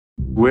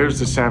Where's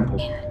the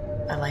sample?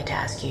 I'd like to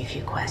ask you a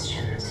few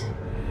questions.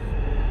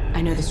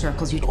 I know the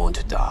circles you Born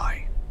to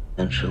die.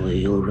 Eventually,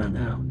 you'll run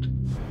out.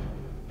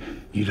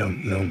 You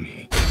don't know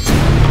me.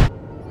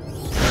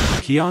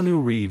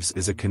 Keanu Reeves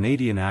is a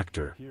Canadian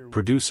actor,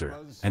 producer,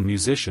 and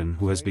musician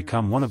who has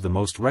become one of the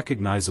most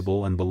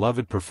recognizable and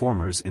beloved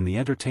performers in the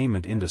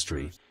entertainment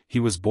industry. He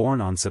was born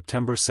on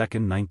September 2,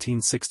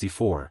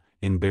 1964,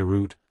 in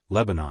Beirut,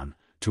 Lebanon,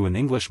 to an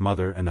English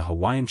mother and a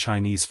Hawaiian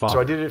Chinese father,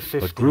 So I did it at 15,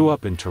 but grew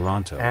up in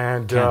Toronto,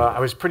 and Canada. I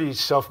was pretty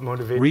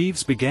self-motivated.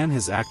 Reeves began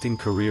his acting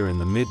career in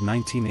the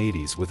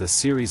mid-1980s with a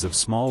series of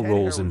small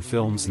roles in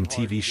films and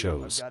TV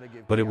shows,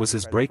 but it was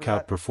his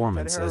breakout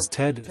performance as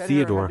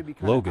Theodore,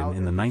 Logan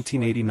in the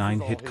 1989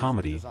 hit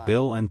comedy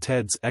Bill and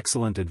Ted's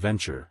Excellent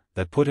Adventure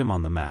that put him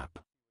on the map.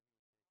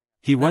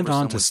 He went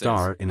on to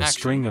star in a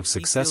string of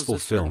successful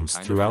films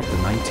throughout the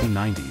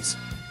 1990s,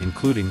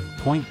 including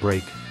Point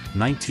Break,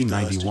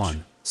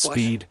 1991,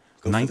 Speed,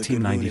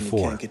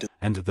 1994,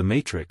 and The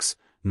Matrix,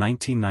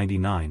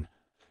 1999.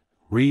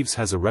 Reeves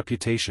has a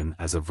reputation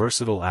as a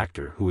versatile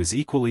actor who is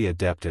equally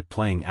adept at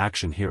playing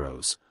action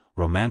heroes,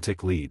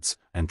 romantic leads,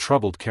 and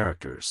troubled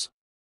characters.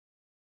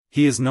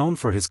 He is known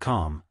for his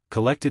calm,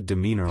 collected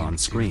demeanor on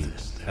screen,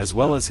 as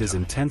well as his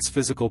intense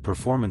physical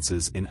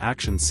performances in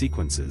action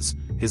sequences.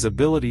 His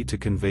ability to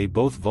convey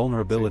both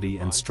vulnerability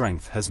and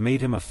strength has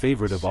made him a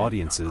favorite of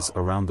audiences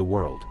around the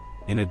world,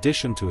 in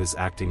addition to his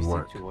acting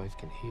work.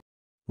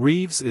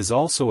 Reeves is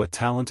also a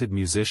talented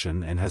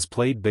musician and has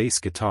played bass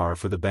guitar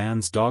for the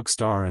bands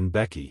Dogstar and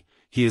Becky.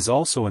 He is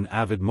also an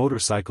avid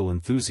motorcycle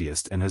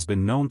enthusiast and has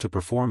been known to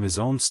perform his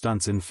own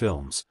stunts in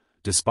films.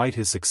 Despite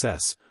his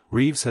success,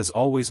 Reeves has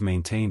always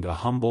maintained a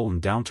humble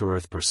and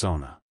down-to-earth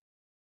persona.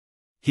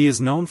 He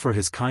is known for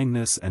his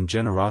kindness and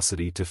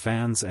generosity to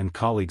fans and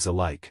colleagues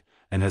alike,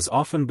 and has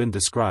often been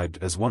described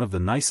as one of the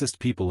nicest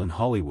people in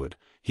Hollywood.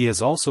 He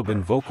has also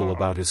been vocal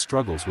about his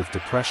struggles with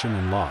depression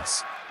and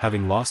loss,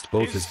 having lost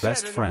both his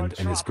best friend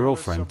and his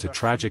girlfriend to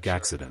tragic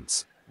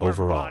accidents.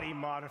 Overall,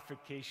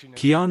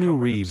 Keanu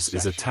Reeves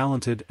is a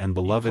talented and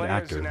beloved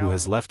actor who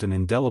has left an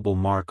indelible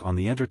mark on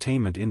the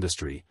entertainment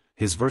industry.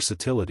 His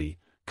versatility,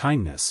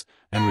 kindness,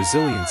 and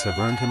resilience have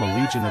earned him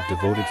a legion of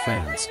devoted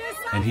fans,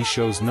 and he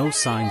shows no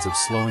signs of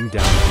slowing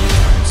down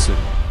anytime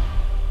soon.